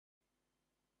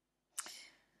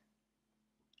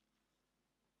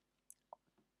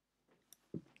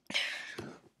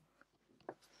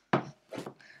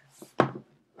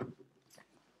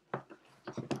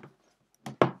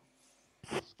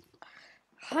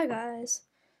Hi guys,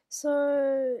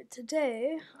 so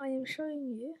today I am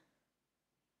showing you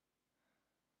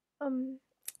um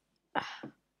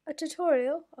a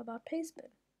tutorial about Pastebin.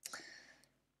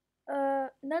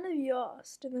 None of you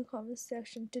asked in the comments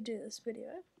section to do this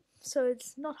video, so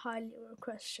it's not highly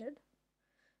requested.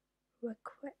 Know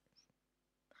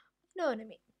what I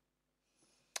mean?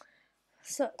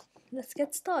 So let's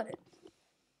get started.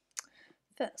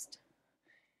 First,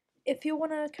 if you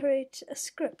want to create a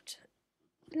script,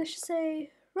 let's just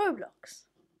say Roblox,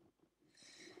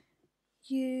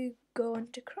 you go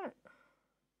into Chrome.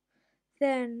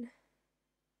 Then,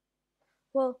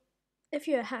 well, if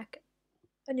you're a hacker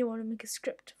and you want to make a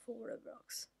script for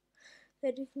Roblox,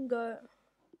 then you can go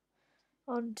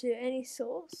onto any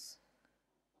source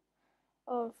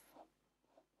of,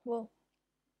 well,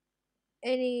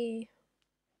 any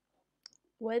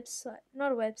website,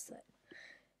 not a website,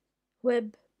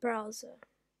 web browser,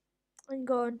 and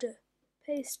go onto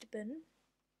Pastebin.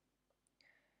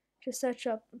 Just search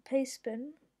up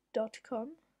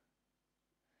pastebin.com.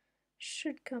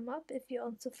 Should come up. If you're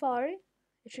on Safari,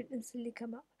 it should instantly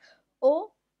come up.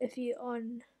 Or if you're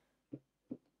on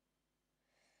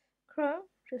Chrome,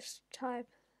 just type,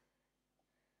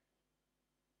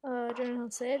 I don't know how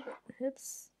to say it, but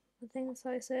hips, I think that's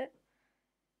how I say it.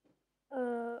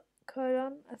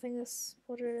 Colon, I think that's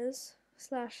what it is,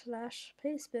 /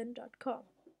 pastebin.com.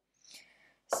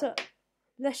 So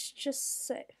let's just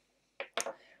say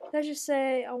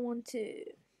I want to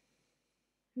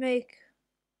make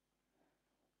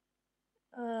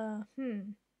a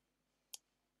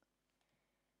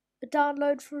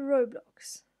download for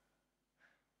Roblox.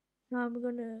 Now I'm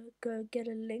gonna go get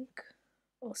a link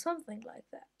or something like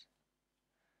that.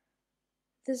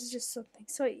 This is just something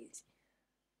so easy.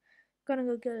 Gonna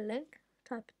go get a link,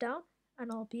 type it down,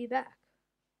 and I'll be back.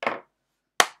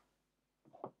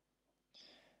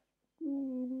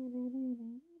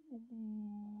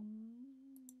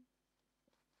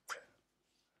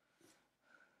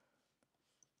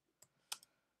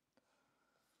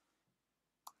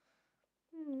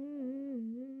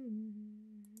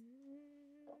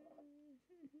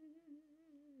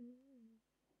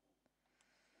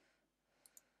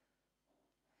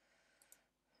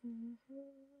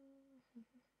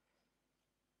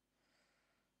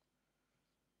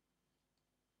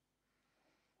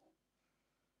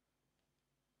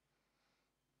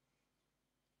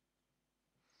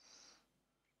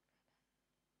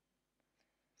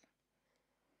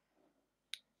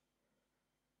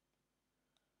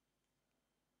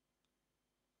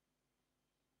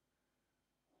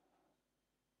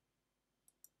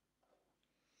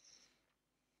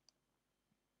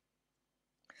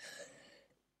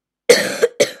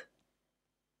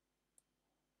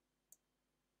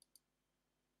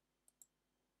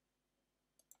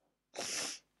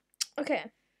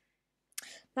 Okay,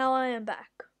 now I am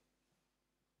back.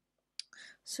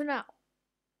 So now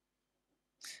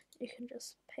you can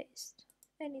just paste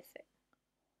anything.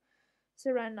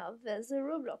 So right now there's a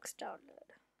Roblox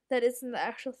download. That isn't the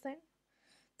actual thing.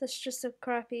 That's just a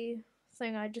crappy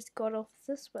thing I just got off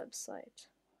this website.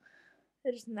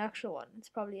 It isn't the actual one. It's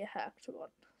probably a hacked one.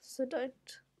 So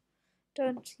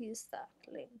don't use that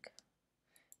link.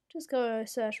 Just go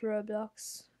search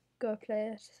Roblox. Go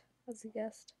play it as a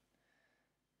guest.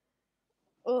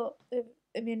 Or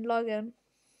log in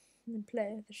and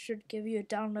play. It should give you a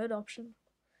download option.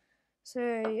 So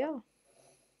yeah.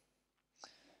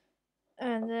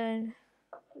 And then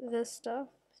this stuff,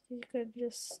 you could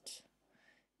just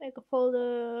make a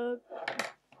folder,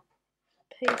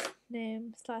 paste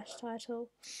name /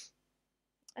 title,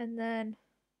 and then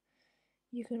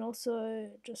you can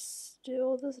also just do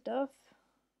all this stuff.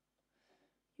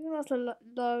 You can also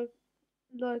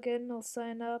log in or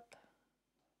sign up.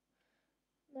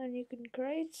 Then you can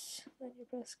create. Then you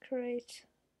press create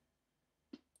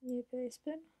new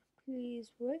Pastebin.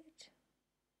 Please wait.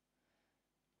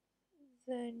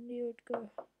 Then you would go.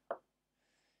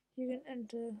 You can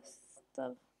enter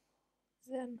stuff.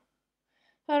 Then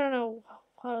I don't know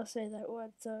how to say that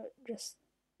word, so just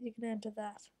you can enter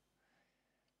that.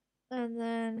 And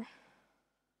then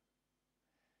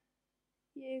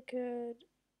you could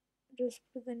just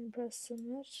then press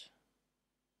submit.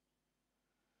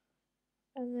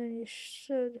 And then you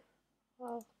should,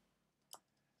 well,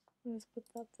 let's put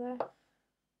that there.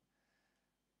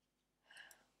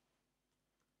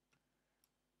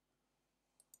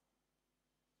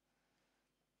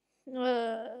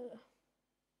 I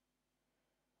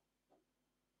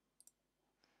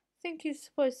think you're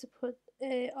supposed to put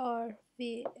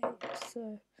ARV8,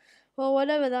 so, well,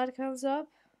 whatever that comes up,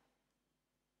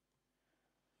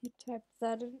 you type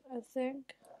that in, I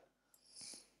think.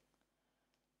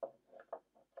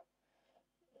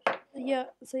 Yeah,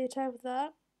 so you type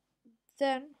that,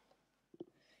 then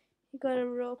you got a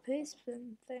real paste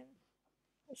bin thing.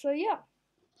 So yeah,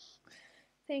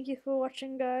 thank you for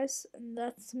watching, guys, and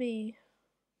that's me.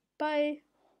 Bye.